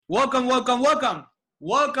Welcome, welcome, welcome.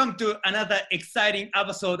 Welcome to another exciting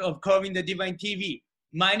episode of Carving the Divine TV.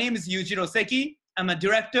 My name is Yujiro Seki. I'm a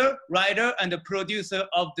director, writer, and the producer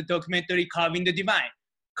of the documentary Carving the Divine.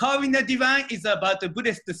 Carving the Divine is about the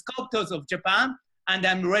Buddhist sculptors of Japan, and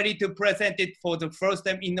I'm ready to present it for the first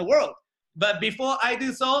time in the world. But before I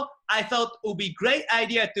do so, I thought it would be a great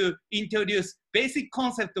idea to introduce basic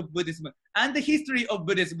concept of Buddhism and the history of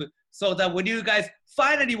Buddhism so that when you guys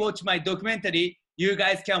finally watch my documentary, you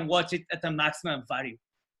guys can watch it at the maximum value.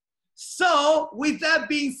 So with that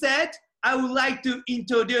being said, I would like to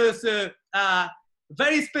introduce a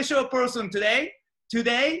very special person today.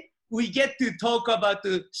 Today, we get to talk about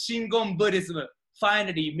the Shingon Buddhism.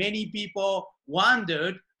 Finally, many people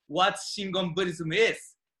wondered what Shingon Buddhism is.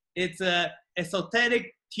 It's an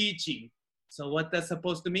esoteric teaching. So what that's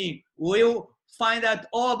supposed to mean? We'll find out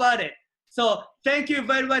all about it. So thank you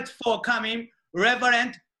very much for coming,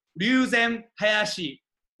 Reverend Ryuzen Hayashi.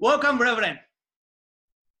 Welcome, Reverend.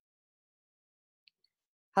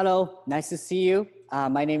 Hello, nice to see you.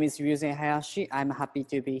 My name is Ryuzen Hayashi. I'm happy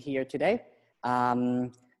to be here today.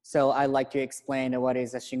 So I'd like to explain what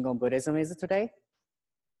is Shingon Buddhism is today.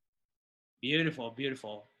 Beautiful,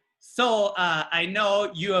 beautiful. So I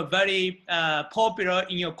know you are very popular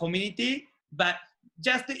in your community, but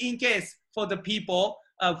just in case for the people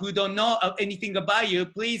who don't know anything about you,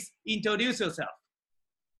 please introduce yourself.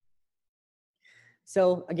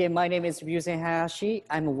 So again, my name is Ryuzen Hayashi.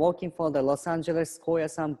 I'm working for the Los Angeles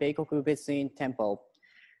Koyasan Beikoku Betsuin Temple.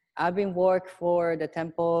 I've been working for the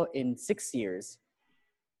temple in 6 years.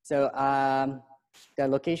 So the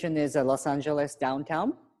location is Los Angeles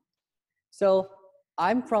downtown. So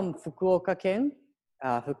I'm from Fukuoka Ken,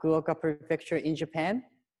 Fukuoka Prefecture in Japan.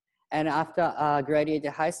 And after I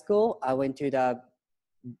graduated high school, I went to the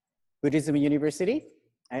Buddhism University.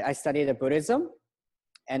 I studied Buddhism.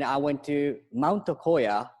 And I went to Mount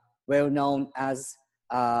Koya, well known as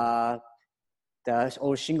the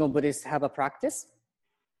old Shingon Buddhists have a practice.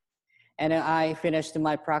 And I finished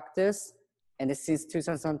my practice. And since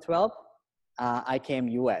 2012, I came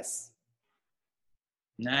US.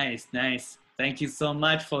 Nice, nice. Thank you so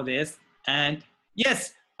much for this. And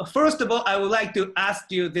yes, first of all, I would like to ask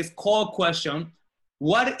you this core question.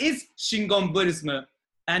 What is Shingon Buddhism?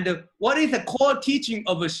 And what is the core teaching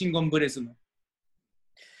of Shingon Buddhism?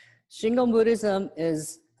 Shingon Buddhism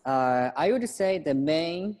is, I would say the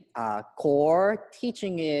main core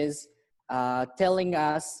teaching is telling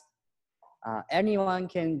us anyone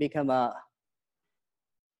can become a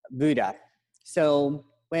Buddha. So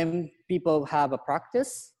when people have a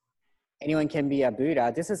practice, anyone can be a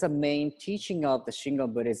Buddha. This is a main teaching of the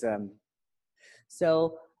Shingon Buddhism.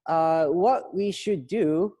 So what we should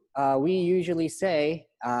do, we usually say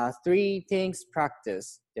 3 things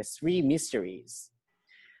practice, the 3 mysteries.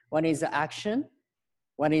 One is action,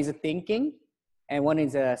 one is thinking, and one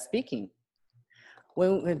is speaking.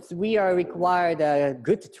 When we are required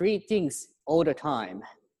good 3 things all the time.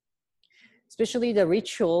 Especially the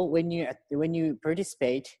ritual, when you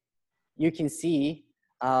participate, you can see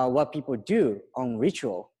what people do on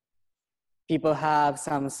ritual. People have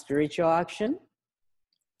some spiritual action,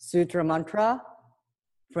 sutra mantra,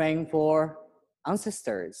 praying for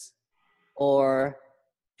ancestors, or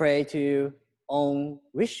pray to own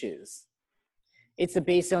wishes. It's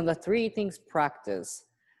based on the 3 things practice.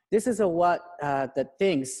 This is what the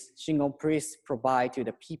things Shingon priests provide to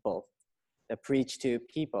the people, that preach to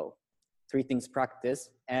people. 3 things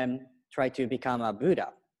practice and try to become a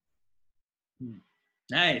Buddha.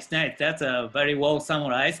 Nice, nice. That's very well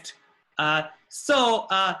summarized. So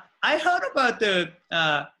I heard about the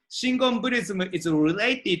Shingon Buddhism is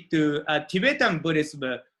related to Tibetan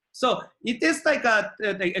Buddhism. So it is like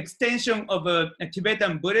the extension of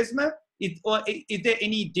Tibetan Buddhism. Or is there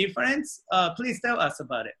any difference? Please tell us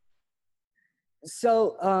about it.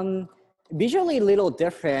 So visually a little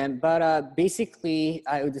different, but basically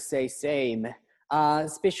I would say same.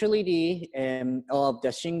 Specialty of the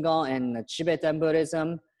Shingon and Tibetan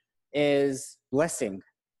Buddhism is blessing.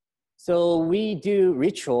 So we do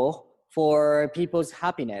ritual for people's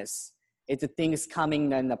happiness. It's things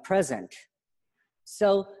coming in the present.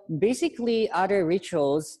 So basically other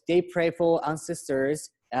rituals, they pray for ancestors,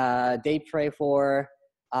 they pray for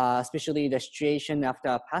especially the situation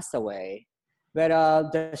after passed away. But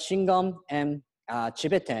the Shingon and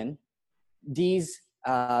Tibetan, these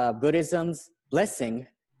Buddhism's blessing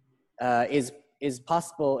is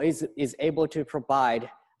possible, is able to provide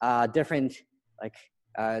different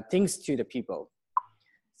things to the people.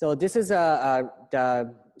 So this is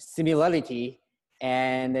the similarity,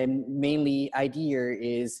 and the mainly idea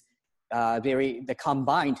is the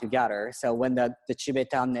combined together. So when the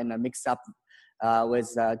Tibetan and the mix up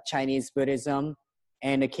was Chinese Buddhism,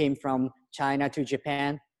 and it came from China to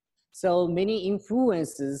Japan. So many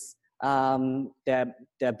influences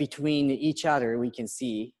that between each other we can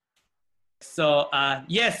see. So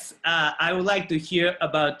yes, I would like to hear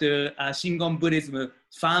about the Shingon Buddhism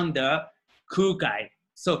founder, Kukai.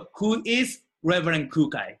 So who is Reverend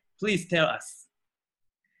Kukai? Please tell us.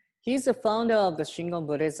 He's the founder of the Shingon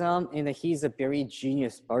Buddhism, and he's a very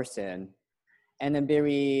genius person and a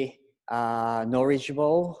very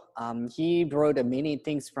knowledgeable. He brought many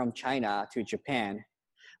things from China to Japan.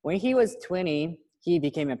 When he was 20, he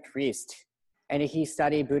became a priest, and he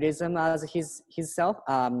studied Buddhism as himself.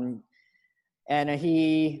 And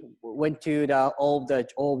he went to the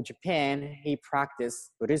old Japan. He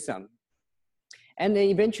practiced Buddhism. And then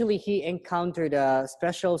eventually he encountered a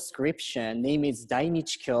special scripture named is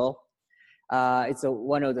Dainichikyo. It's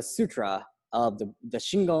one of the sutra of the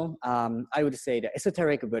Shingon, I would say the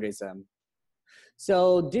esoteric Buddhism.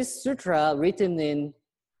 So this sutra written in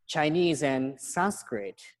Chinese and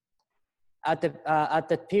Sanskrit, at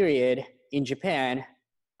that period in Japan,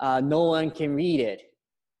 no one can read it.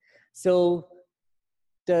 So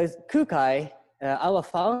the Kukai, our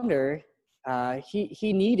founder,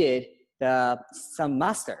 he needed some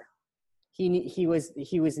master. He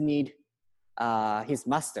was need his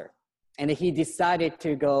master, and he decided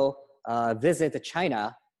to go visit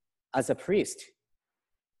China as a priest.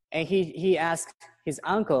 And he asked his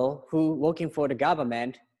uncle, who working for the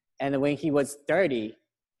government, and when he was 30,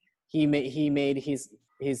 he made his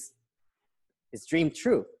dream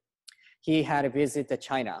true. He had to visit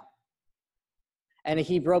China. And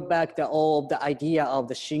he brought back the idea of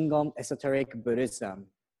the Shingon esoteric Buddhism.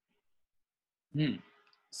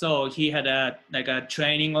 So he had a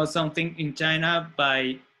training or something in China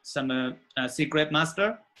by some secret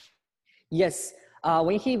master? Yes.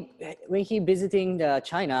 When he visiting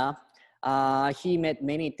China, he met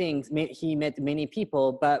many things. He met many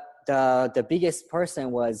people, but the biggest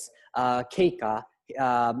person was Keika.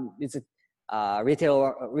 It's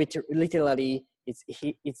literally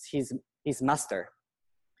it's his master,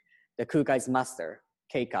 the Kukai's master,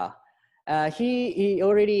 Keika. He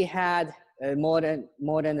already had more than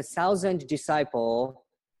 1,000 disciples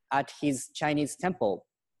at his Chinese temple.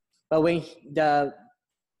 But when the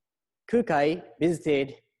Kukai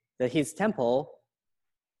visited his temple,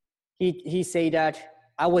 he said that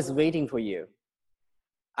I was waiting for you.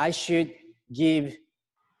 I should give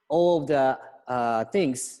all of the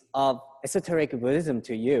things of esoteric Buddhism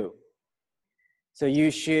to you. So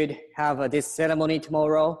you should have this ceremony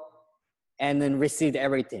tomorrow and then receive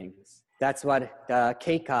everything. That's what the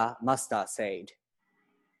Keika master said.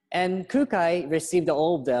 And Kukai received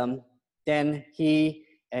all of them. Then he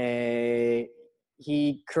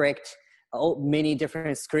correct many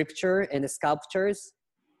different scripture and sculptures,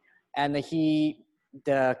 and he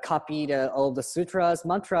copied all the sutras,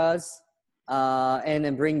 mantras, and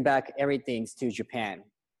then bring back everything to Japan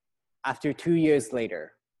after 2 years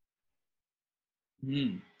later.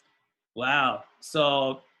 Wow.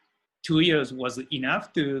 So 2 years was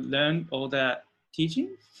enough to learn all the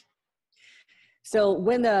teachings? So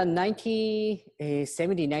when the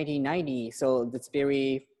 1970, 1990, so that's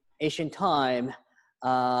very ancient time,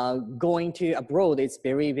 going to abroad, it's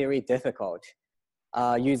very, very difficult.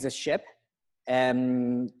 Use a ship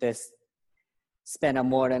and this spend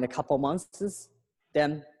more than a couple months.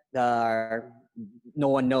 Then no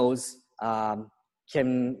one knows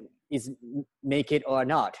is make it or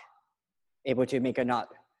not, able to make or not.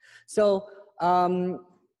 So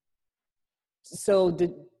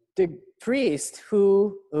the priest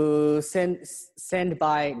who sent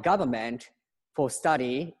by government for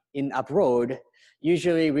study in abroad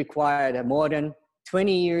usually required more than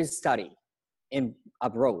 20 years study in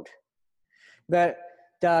abroad. But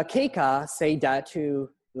the Keika say that to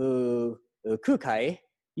Kukai,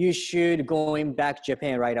 you should going back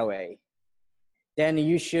Japan right away. Then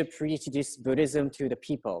you should preach this Buddhism to the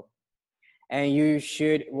people. And you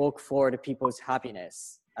should work for the people's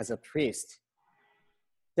happiness as a priest.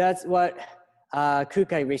 That's what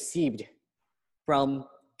Kukai received from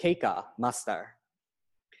Keika master.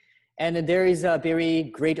 And there is a very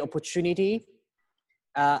great opportunity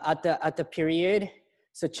at the period.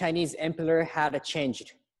 So Chinese emperor had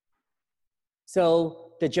changed.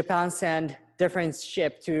 So the Japan sent different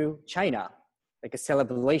ship to China, like a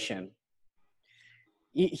celebration.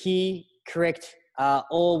 He correct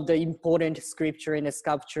all the important scripture and the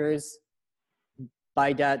sculptures.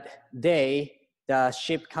 By that day, the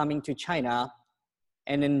ship coming to China,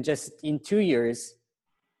 and then just in 2 years,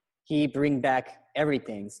 he bring back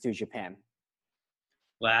everything to Japan.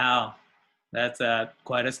 Wow, that's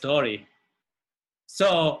quite a story.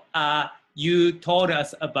 So you told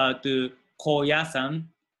us about the Koyasan.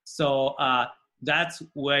 So that's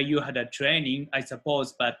where you had a training, I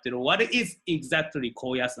suppose. But what is exactly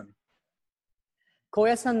Koyasan?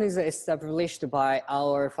 Koyasan is established by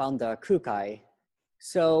our founder Kukai.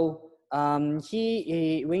 So when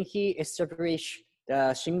he established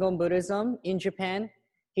the Shingon Buddhism in Japan,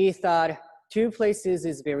 he thought two places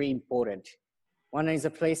is very important. One is a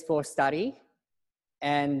place for study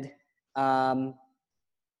and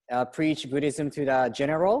preach Buddhism to the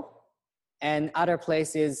general, and other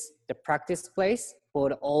place is the practice place for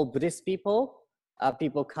the all Buddhist people,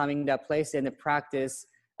 people coming to that place and practice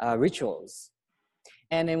rituals.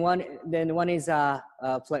 And then one is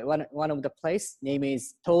one of the place name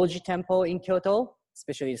is Toji Temple in Kyoto,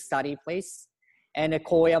 especially study place, and a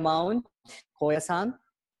Koya Mount, Koyasan.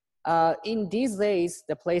 In these days,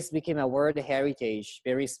 the place became a World Heritage,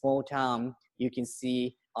 very small town you can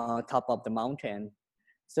see on top of the mountain.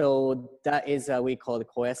 So that is we call it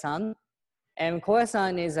Koyasan. And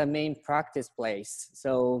Koyasan is a main practice place.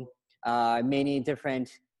 So many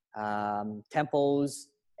different temples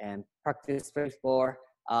and practice place for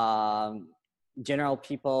general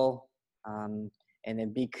people, and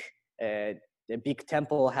the big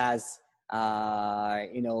temple has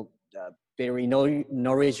very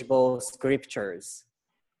knowledgeable scriptures.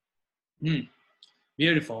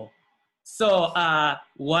 Beautiful. So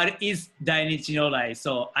what is Dainichi Nyorai?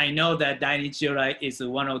 So I know that Dainichi Nyorai is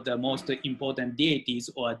one of the most important deities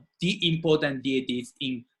or the important deities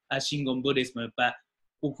in Shingon Buddhism, but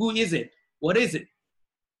who is it? What is it?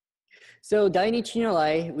 So Dainichi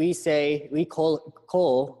Nyorai, we call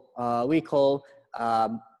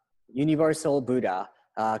universal Buddha,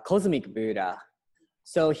 cosmic Buddha.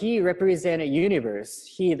 So he represented universe.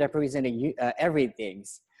 He represented everything.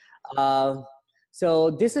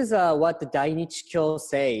 So this is what the Dainichi Kyo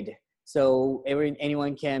said. So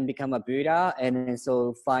anyone can become a Buddha and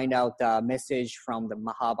so find out the message from the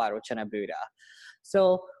Mahavajracana Buddha.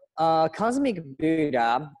 So cosmic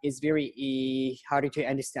Buddha is very hard to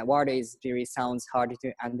understand. Word is very sounds hard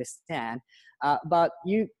to understand. But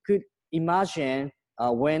you could imagine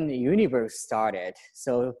when the universe started.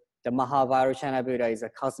 So the Mahavajracana Buddha is a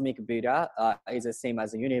cosmic Buddha, is the same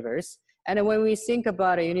as the universe. And when we think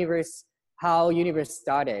about a universe, how universe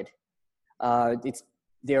started,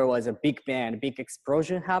 there was a big bang, big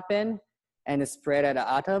explosion happened, and it spread out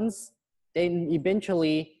atoms. Then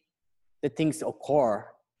eventually, the things occur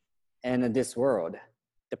in this world: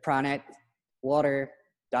 the planet, water,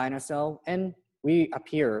 dinosaur, and we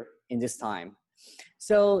appear in this time.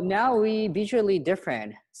 So now we visually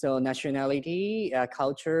different. So nationality,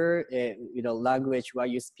 culture, language, what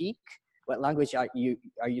you speak, what language are you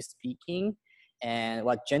speaking, and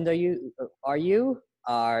what gender are you,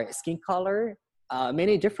 our skin color,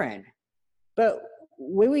 many different. But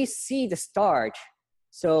when we see the start,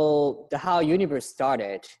 so how universe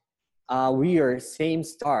started, we are same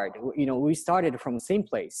start. We started from the same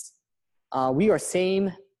place. We are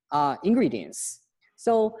same ingredients.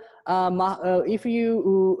 So if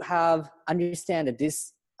you have understand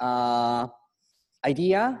this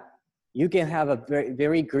idea, you can have a very,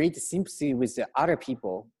 very great sympathy with the other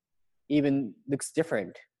people, even looks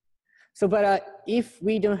different. So, but if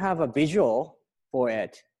we don't have a visual for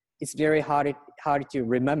it, it's very hard to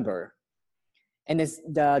remember. And it's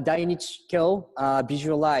the Dainichi Kyo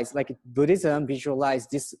visualize, like Buddhism visualize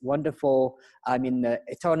this wonderful,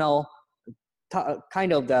 eternal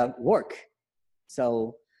kind of the work.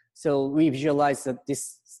 So we visualize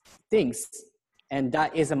these things, and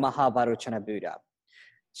that is a Mahavajracana Buddha.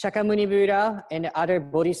 Shakyamuni Buddha and other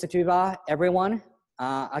Bodhisattva, everyone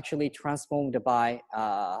actually transformed by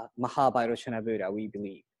Mahavajracana Buddha, we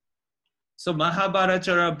believe. So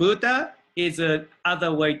Mahavajracana Buddha is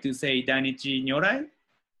another way to say Dainichi Nyorai?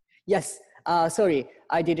 Yes, sorry,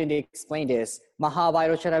 I didn't explain this.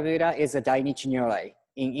 Mahavajracana Buddha is a Dainichi Nyorai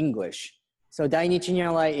in English. So Dainichi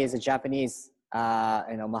Nyorai is a Japanese,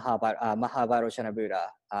 Mahavajracana Buddha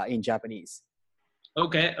in Japanese.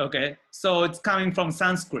 Okay. So it's coming from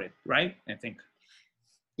Sanskrit, right? I think.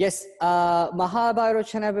 Yes,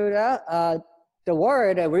 Mahavajracana Buddha. The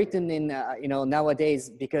word written in nowadays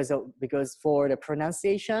because for the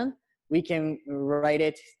pronunciation we can write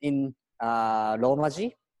it in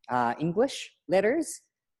Romaji, English letters,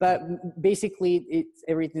 but basically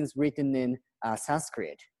everything's written in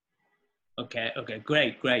Sanskrit. Okay,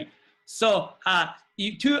 great. So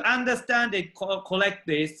to understand it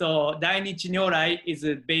correctly, so Dainichi Nyorai is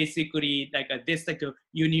basically like this like a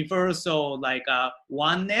universal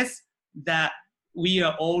oneness that we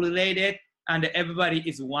are all related and everybody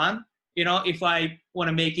is one. If I want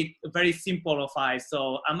to make it very simplified,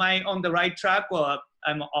 so am I on the right track or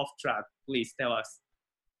I'm off track Please tell us.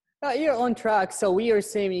 You're on track. So we are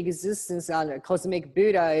saying existence and cosmic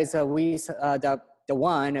Buddha is the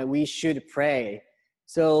one we should pray.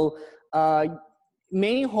 So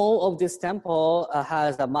main hall of this temple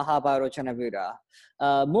has the Mahavairochana Buddha.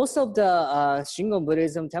 Most of the Shingon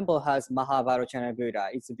Buddhism temple has Mahavairochana Buddha.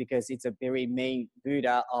 It's because it's a very main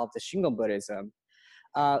Buddha of the Shingon Buddhism.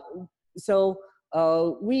 So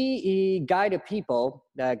we guide the people,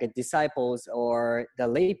 like disciples or the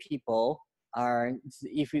lay people, are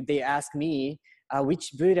if they ask me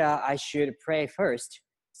which Buddha I should pray first.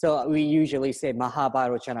 So we usually say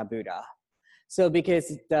Mahavairochana Buddha. So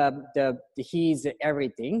because he's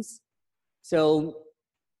everything, so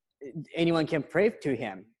anyone can pray to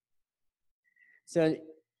him. So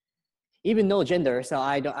even no gender. So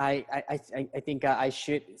I think I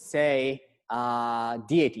should say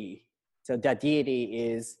deity. So the deity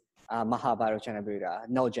is Mahavairochana Buddha.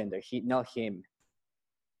 No gender. Not him.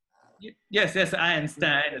 Yes, I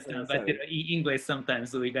understand. But in English,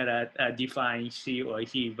 sometimes we gotta define she or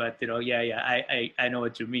he. But I know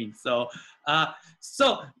what you mean. So,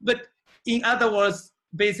 but in other words,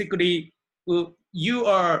 basically, you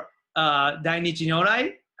are Dainichi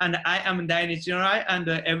Nyorai, and I am Dainichi Nyorai, and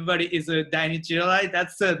everybody is a Dainichi Nyorai.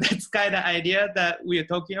 That's kind of idea that we are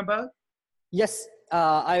talking about. Yes,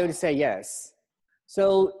 I would say yes.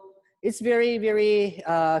 So it's very, very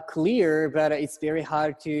clear, but it's very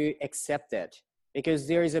hard to accept it because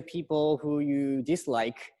there is a people who you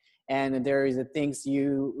dislike, and there is a things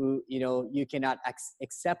you cannot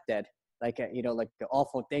accept it. Like like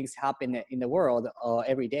awful things happen in the world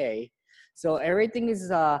every day. So everything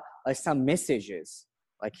is some messages,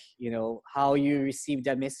 like how you receive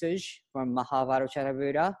that message from Mahavairochana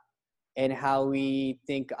Buddha, and how we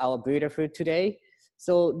think our Buddha food today.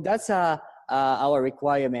 So that's our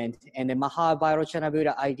requirement, and the Mahavairochana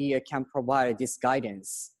Buddha idea can provide this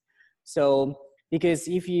guidance. So because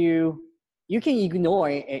if you can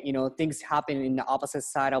ignore things happen in the opposite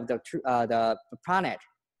side of the planet,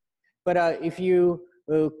 but if you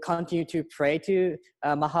continue to pray to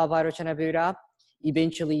Mahavairochana Buddha,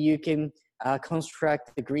 eventually you can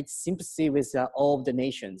construct the great sympathy with all of the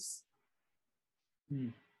nations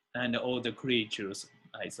and all the creatures,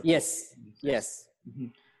 I suppose. Yes. Mm-hmm.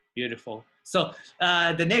 Beautiful. So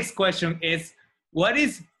the next question is, what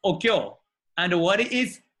is Okyo and what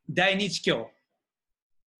is Dainichikyo?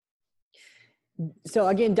 So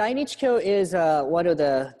again, Dainichikyo is one of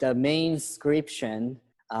the main inscription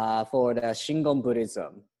for the Shingon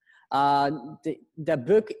Buddhism. The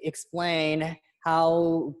book explain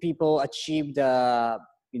how people achieve the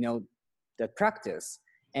practice,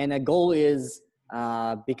 and the goal is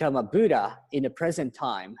become a Buddha in the present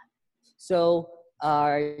time. So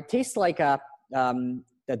it tastes like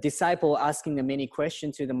the disciple asking the many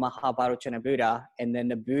questions to the Mahavairochana Buddha, and then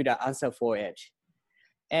the Buddha answer for it.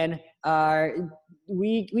 And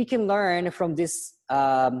we can learn from this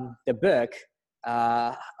the book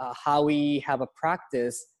how we have a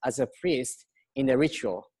practice as a priest in the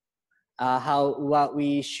ritual, what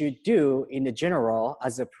we should do in the general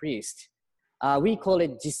as a priest. We call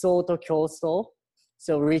it Jisoto Kyoso.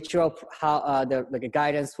 So ritual, how the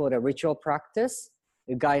guidance for the ritual practice,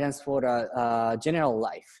 the guidance for the general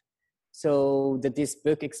life. So this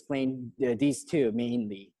book explains these two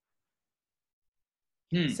mainly.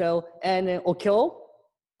 So, and Okyo,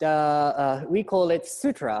 we call it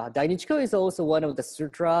sutra. Dainichikyo is also one of the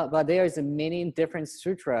sutra, but there is many different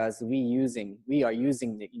sutras we are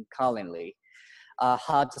using currently.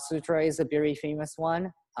 Hatha Sutra is a very famous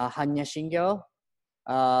one. Hanya Shingyo,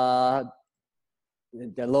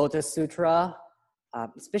 the Lotus Sutra,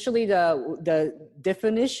 especially the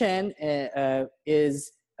definition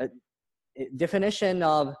is definition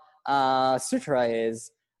of sutra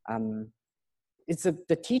is it's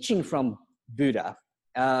the teaching from Buddha.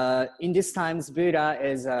 In these times, Buddha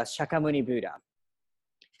is Shakyamuni Buddha.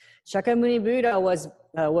 Shakyamuni Buddha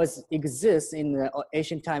was exists in the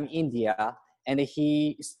ancient time India, and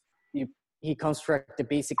he constructed the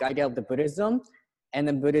basic idea of the Buddhism, and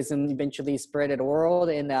then Buddhism eventually spread the world,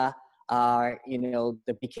 and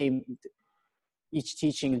each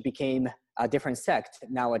teaching became a different sect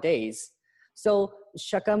nowadays. So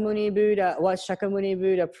Shakyamuni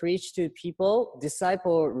Buddha preached to people,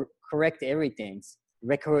 disciple correct everything,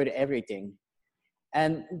 record everything.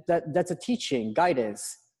 And that's a teaching,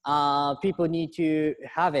 guidance. People need to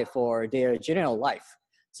have it for their general life.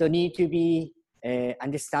 So need to be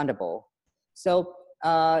understandable. So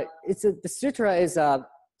the sutra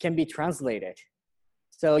can be translated.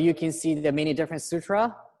 So you can see the many different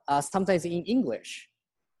sutra, sometimes in English.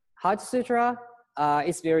 Hatha Sutra,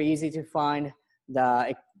 it's very easy to find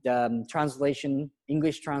the translation,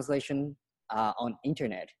 English translation on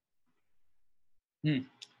internet.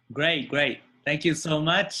 Great, great. Thank you so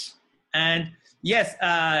much. And yes,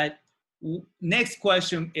 next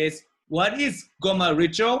question is, what is Goma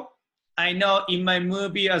ritual? I know in my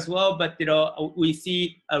movie as well, but we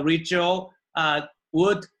see a ritual,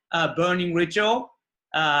 wood burning ritual,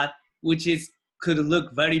 which could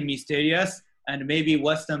look very mysterious, and maybe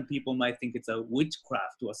Western people might think it's a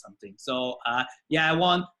witchcraft or something. So yeah, I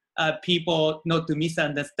want people not to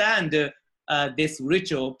misunderstand this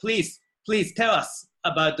ritual. Please tell us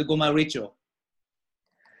about the Goma ritual.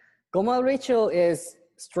 Goma ritual is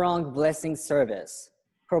strong blessing service.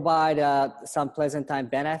 Provide some pleasant time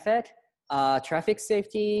benefit, traffic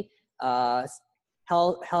safety,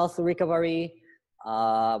 health recovery,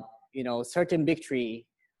 certain victory,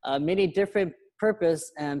 many different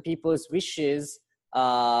purpose and people's wishes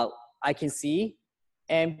I can see,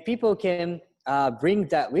 and people can bring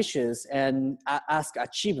that wishes and ask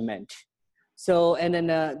achievement. So, and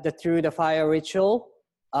then through the fire ritual,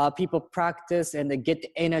 people practice and they get the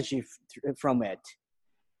energy from it.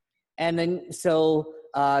 And then so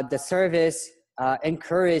the service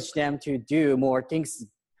encourage them to do more things,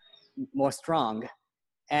 more strong.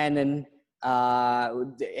 And then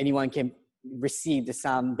anyone can receive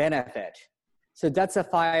some benefit. So that's a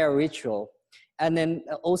fire ritual. And then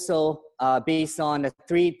also based on the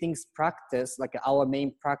 3 things practice, like our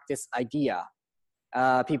main practice idea,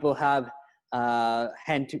 people have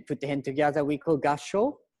put the hand together, we call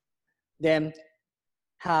gasho. Then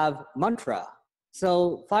have mantra.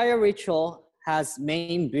 So fire ritual has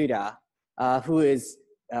main Buddha, who is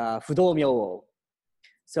Fudomyo,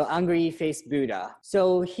 so angry face Buddha.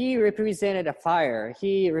 So he represented a fire.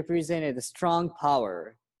 He represented the strong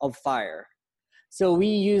power of fire. So we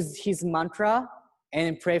use his mantra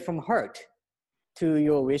and pray from heart to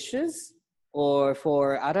your wishes or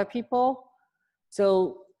for other people.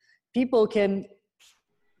 So people can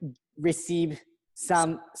receive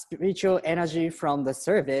some spiritual energy from the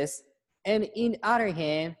service, and in other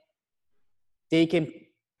hand, they can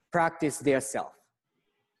practice their self.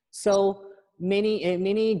 So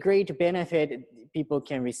many great benefit people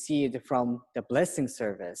can receive from the blessing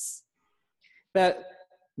service. But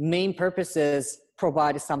main purpose is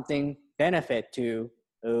provide something benefit to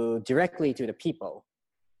directly to the people.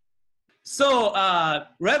 So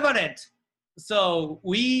Reverend, so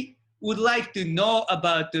we would like to know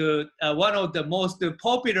about one of the most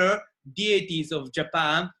popular deities of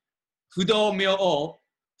Japan, Fudomyo.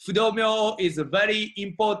 Fudomyo is a very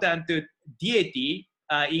important deity.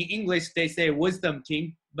 In English, they say wisdom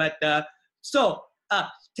king. But so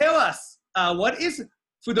tell us, what is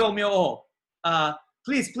Fudomyo?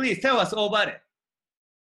 Please tell us all about it.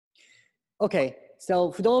 Okay,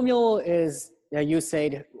 so Fudomyo is, you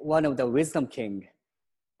said, one of the wisdom king.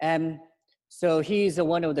 And so he's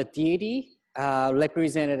one of the deity,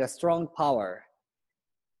 represented a strong power.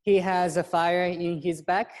 He has a fire in his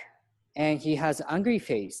back, and he has an angry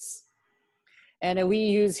face. And we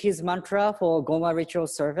use his mantra for Goma ritual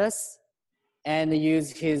service, and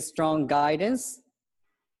use his strong guidance,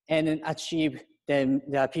 and achieve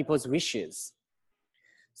the people's wishes.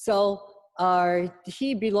 So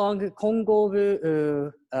he belongs to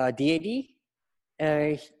Kongo deity.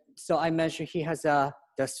 So I mentioned he has the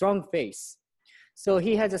strong face. So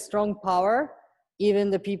he has a strong power.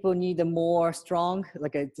 Even the people need a more strong,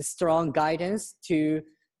 the strong guidance to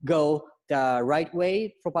go the right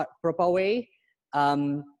way, proper way.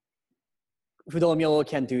 Fudomyo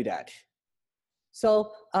can do that.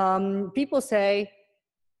 So people say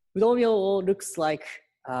Fudomyo looks like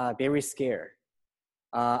very scared,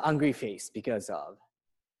 angry face because of.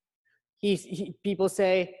 People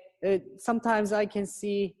say sometimes I can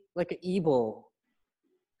see like evil.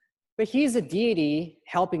 But he's a deity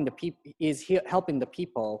helping the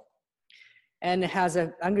people, and has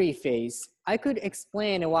an angry face. I could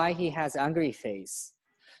explain why he has angry face.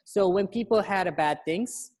 So when people had bad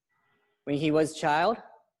things, when he was child,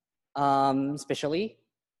 especially,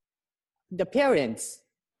 the parents,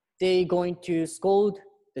 they going to scold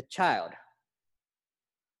the child.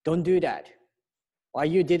 Don't do that. Why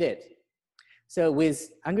you did it? So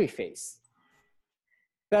with angry face.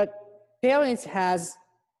 But parents has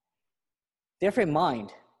different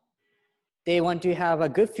mind. They want to have a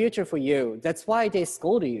good future for you. That's why they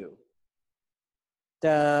scold you.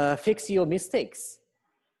 To fix your mistakes.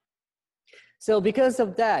 So because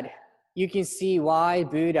of that, you can see why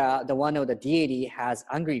Buddha, the one of the deity, has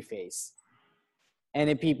angry face.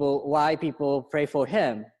 And why people pray for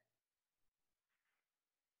him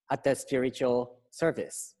at the spiritual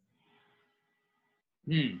service.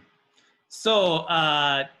 So,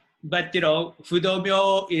 but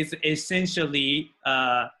Fudomyo is essentially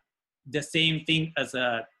the same thing as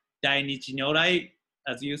a Dainichi Nyorai,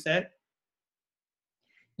 as you said?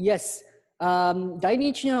 Yes,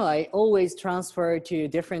 Dainichi Nyorai always transfer to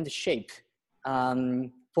different shape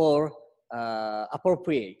for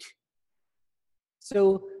appropriate.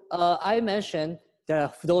 So I mentioned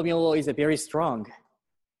the Fudomyo is very strong.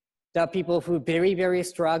 There are people who very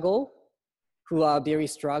struggle,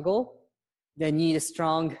 they need a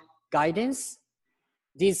strong guidance.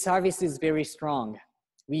 This service is very strong.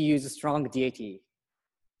 We use a strong deity.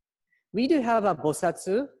 We do have a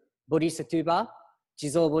Bosatsu, Bodhisattva,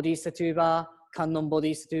 Jizo Bodhisattva, Kannon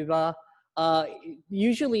Bodhisattva.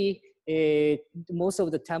 Usually, most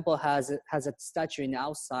of the temple has a statue in the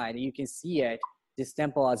outside. You can see it, this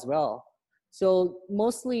temple as well. So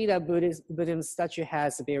mostly the Buddhism statue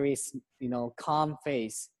has a very, calm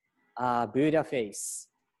face, Buddha face.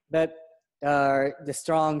 But the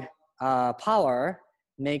strong power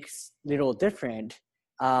makes little different.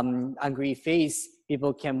 Angry face,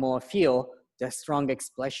 people can more feel the strong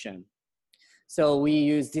expression. So we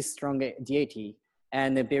use this strong deity,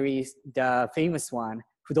 and the famous one,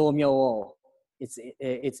 Fudomyo.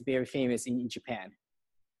 It's very famous in Japan.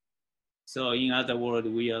 So in other words,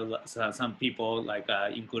 we are some people, like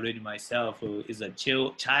including myself, who is a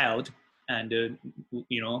child, and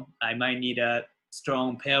I might need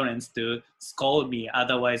strong parents to scold me.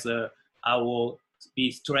 Otherwise, I will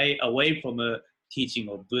be straight away from a teaching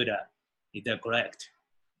of Buddha. Is that correct?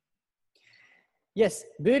 Yes,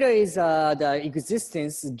 Buddha is the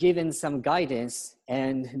existence given some guidance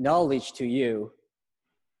and knowledge to you.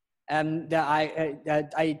 And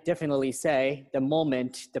I definitely say the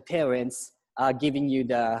moment the parents are giving you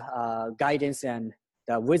the guidance and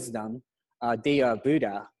the wisdom, they are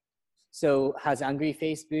Buddha. So has angry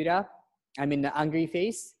face Buddha? I mean, the angry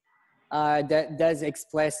face that does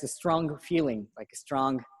express a strong feeling,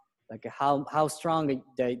 how strong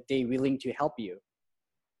they willing to help you.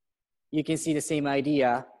 You can see the same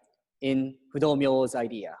idea in Fudomyo's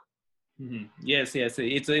idea. Mm-hmm. Yes.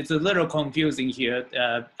 It's a little confusing here,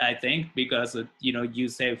 I think, because you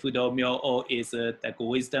say Fudomyo is like a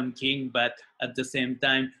wisdom king, but at the same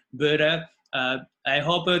time, Buddha. I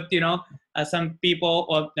hope some people,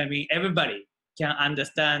 or everybody, can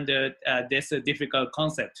understand this difficult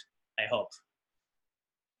concept. I hope.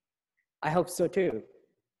 I hope so too.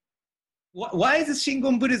 Why is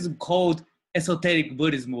Shingon Buddhism called esoteric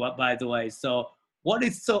Buddhism, by the way? So what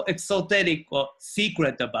is so exoteric or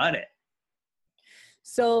secret about it?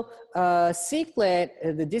 So secret,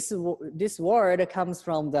 this word comes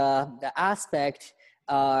from the aspect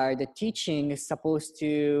the teaching is supposed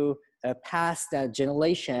to pass the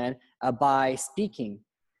generation by speaking.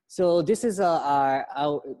 So this is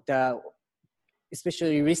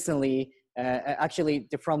especially recently, actually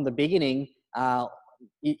from the beginning,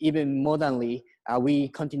 even modernly, we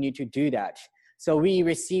continue to do that. So we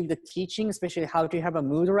receive the teaching, especially how to have a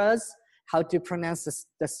mudras, how to pronounce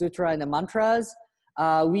the sutra and the mantras.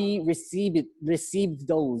 We received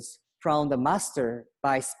those from the master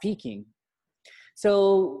by speaking.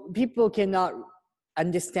 So people cannot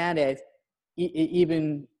understand it,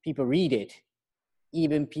 even people read it,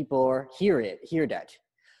 even people hear that.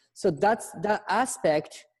 So that's the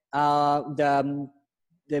aspect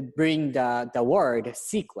they bring the word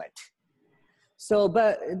secret. So,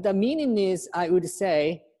 but the meaning is, I would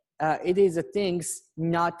say, it is a things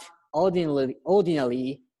not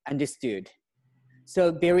ordinarily understood.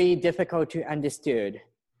 So very difficult to understood.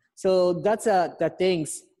 So that's the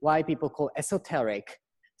things why people call esoteric.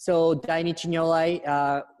 So Dainichi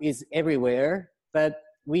Nyorai is everywhere, but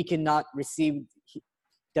we cannot receive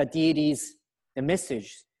the deities, the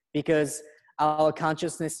message, because our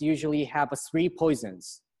consciousness usually have three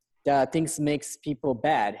poisons. The things makes people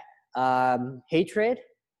bad: hatred,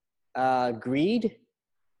 greed,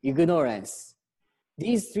 ignorance.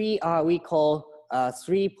 These three are we call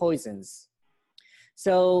three poisons.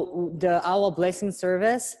 So our blessing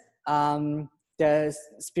service, the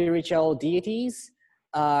spiritual deities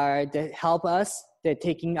that help us, they're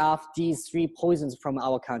taking off these three poisons from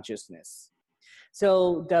our consciousness.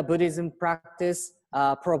 So the Buddhism practice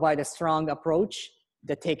provide a strong approach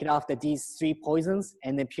that take off these three poisons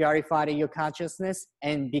and then purify your consciousness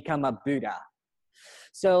and become a Buddha.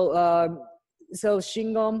 So so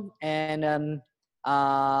Shingon and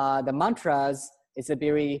the mantras is a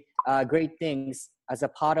very great things as a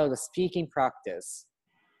part of the speaking practice.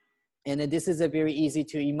 And this is a very easy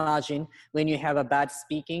to imagine when you have a bad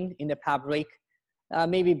speaking in the public,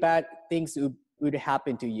 maybe bad things would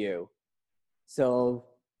happen to you. So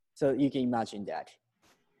you can imagine that.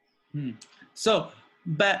 So,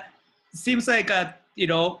 but seems like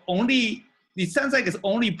only it sounds like it's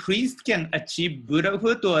only priest can achieve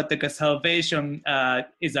Buddhahood, or like a salvation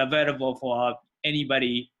is available for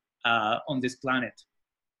anybody on this planet.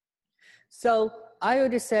 So I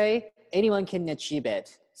would say anyone can achieve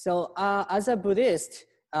it. So as a Buddhist,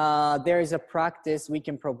 there is a practice we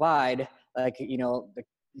can provide, like,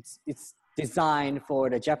 it's designed for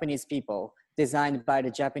the Japanese people, designed by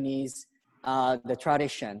the Japanese, the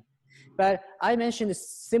tradition. But I mentioned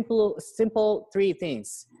simple three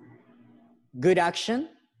things: good action,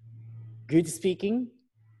 good speaking,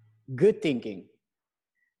 good thinking.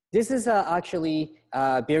 This is actually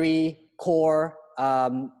very core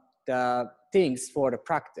the things for the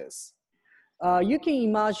practice. You can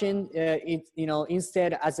imagine it,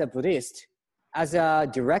 instead as a Buddhist, as a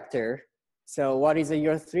director. So what is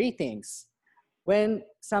your three things? When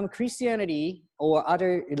some Christianity or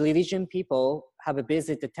other religion people have a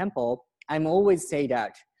visit the temple, I'm always say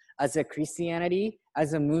that as a Christianity,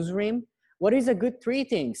 as a Muslim, what is a good three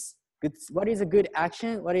things? What is a good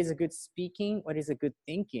action? What is a good speaking? What is a good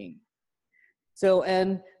thinking? So,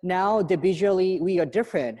 and now the visually we are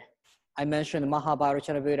different. I mentioned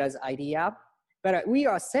Mahabharata Buddha's idea, but we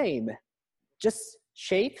are same. Just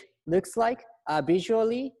shape looks like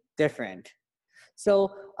visually different.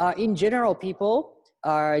 So in general, people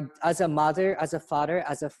are, as a mother, as a father,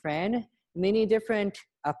 as a friend, many different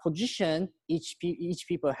position each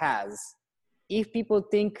people has. If people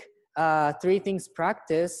think three things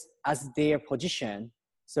practice as their position,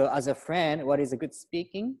 so as a friend, what is a good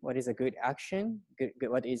speaking? What is a good action?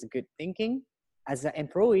 What is a good thinking? As an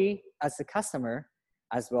employee, as a customer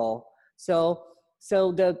as well. So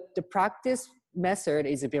the practice method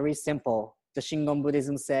is very simple. The Shingon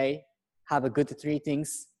Buddhism say, have a good three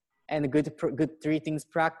things, and a good three things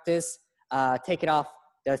practice, take it off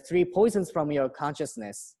the three poisons from your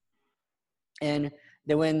consciousness. And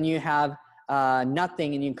then when you have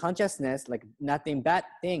nothing in your consciousness, like nothing bad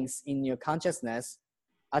things in your consciousness,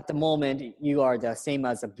 at the moment, you are the same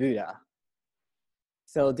as a Buddha.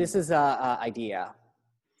 So this is an idea.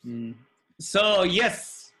 So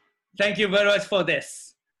yes, thank you very much for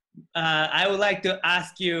this. I would like to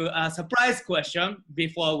ask you a surprise question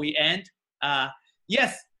before we end.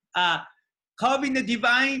 Yes, Carving the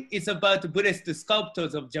Divine is about Buddhist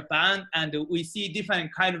sculptors of Japan, and we see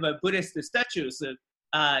different kind of Buddhist statues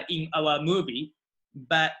in our movie.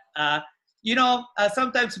 But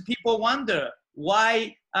sometimes people wonder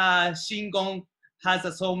why Shingon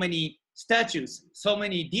has so many statues, so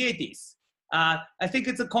many deities. I think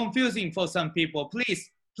it's confusing for some people.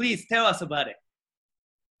 Please tell us about it.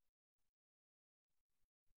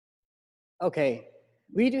 Okay,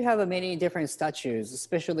 we do have many different statues,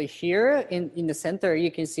 especially here in the center.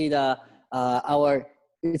 You can see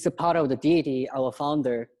it's a part of the deity, our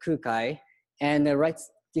founder Kukai, and right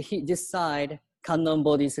this side Kannon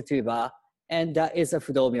Bodhisattva, and that is a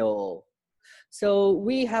Fudomyo. So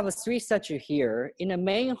we have three statues here. In the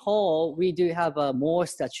main hall, we do have more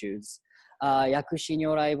statues. Yakushi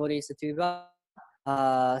Nyorai Bodhisattva,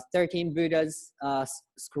 13 Buddha's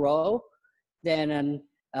scroll, then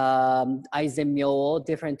Aizen Myo,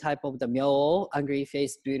 different type of the Myo, angry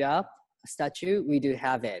face Buddha statue, we do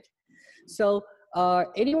have it. So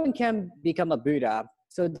anyone can become a Buddha.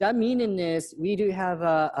 So that meaning is we do have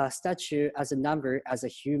a statue as a number as a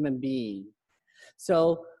human being.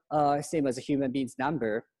 So same as a human being's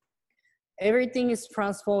number. Everything is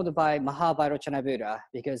transformed by Mahavairochana Buddha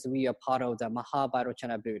because we are part of the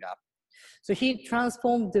Mahavairochana Buddha. So he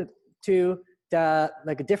transformed to the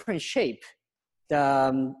like a different shape,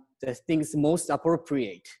 the things most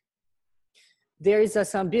appropriate. There is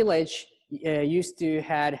some village used to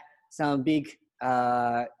had some big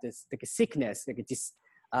this like a sickness, like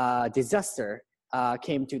a disaster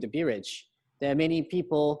came to the village. There many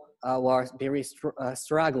people were very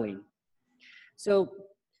struggling. So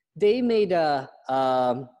they made a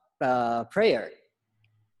prayer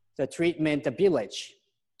to treatment the village,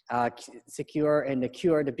 secure and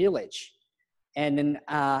cure the village. And then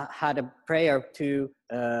had a prayer to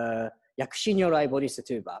Yakushi Nyorai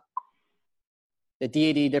Bodhisattva. The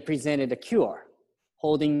deity represented the cure,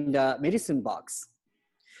 holding the medicine box.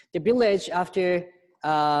 The village, after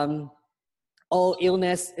all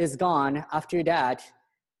illness is gone, after that,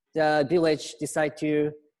 the village decided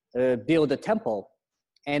to build a temple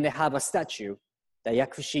and have a statue, the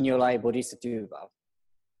Yakushi Nyorai Bodhisattva.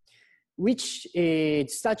 Which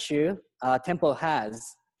statue temple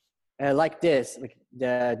has like this,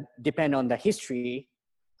 depend on the history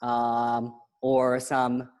or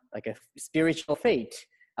some like a spiritual fate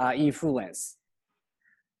influence.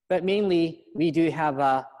 But mainly, we do have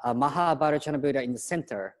a Mahavairochana Buddha in the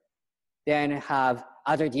center, then have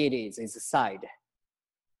other deities in the side.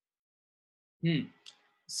 Hmm.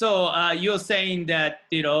 So you're saying that,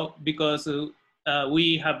 because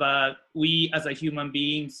we as a human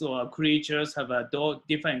beings or creatures have a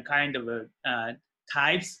different kind of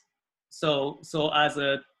types. So as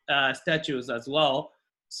statues as well.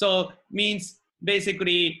 So means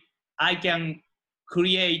basically I can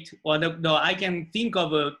create, or no, I can think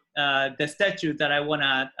of the statue that I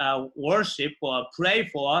wanna worship or pray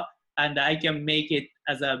for, and I can make it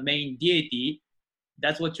as a main deity.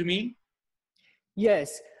 That's what you mean?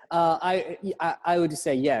 Yes, I would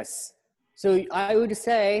say yes. So I would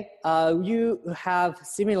say you have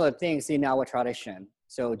similar things in our tradition.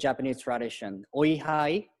 So Japanese tradition,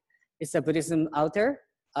 oihai, it's a Buddhism altar.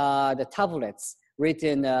 The tablets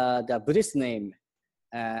written the Buddhist name,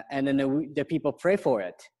 and then the people pray for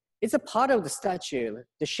it. It's a part of the statue.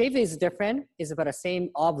 The shape is different. It's about the same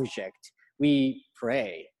object. We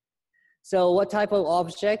pray. So what type of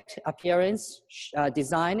object, appearance,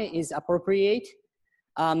 design is appropriate?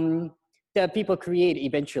 That people create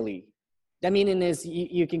eventually. The meaning is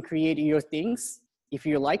you can create your things if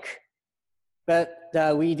you like, but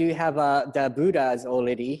we do have the Buddhas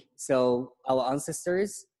already. So our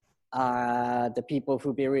ancestors, the people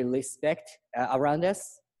who very respect around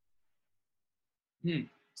us.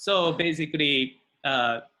 So basically,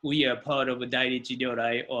 we are part of Dairichi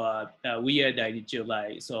Ryorai, or we are Dairichi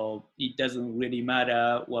Ryorai. So it doesn't really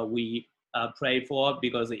matter what we pray for,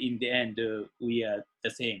 because in the end, we are the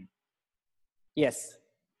same. Yes.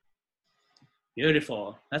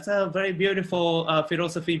 Beautiful. That's a very beautiful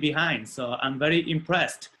philosophy behind. So I'm very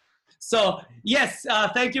impressed. So yes,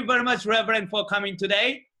 thank you very much, Reverend, for coming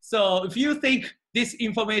today. So if you think this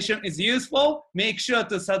information is useful, make sure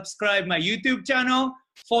to subscribe my YouTube channel,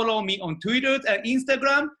 follow me on Twitter and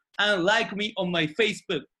Instagram, and like me on my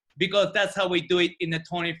Facebook, because that's how we do it in the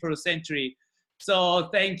 21st century. So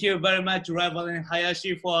thank you very much, Reverend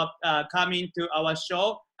Hayashi, for coming to our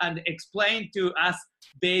show and explain to us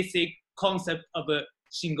basic concept of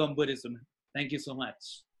Shingon Buddhism. Thank you so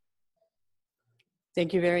much.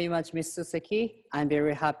 Thank you very much, Mr. Seki. I'm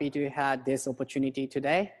very happy to have this opportunity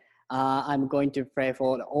today. I'm going to pray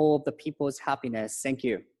for all of the people's happiness. Thank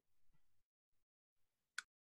you.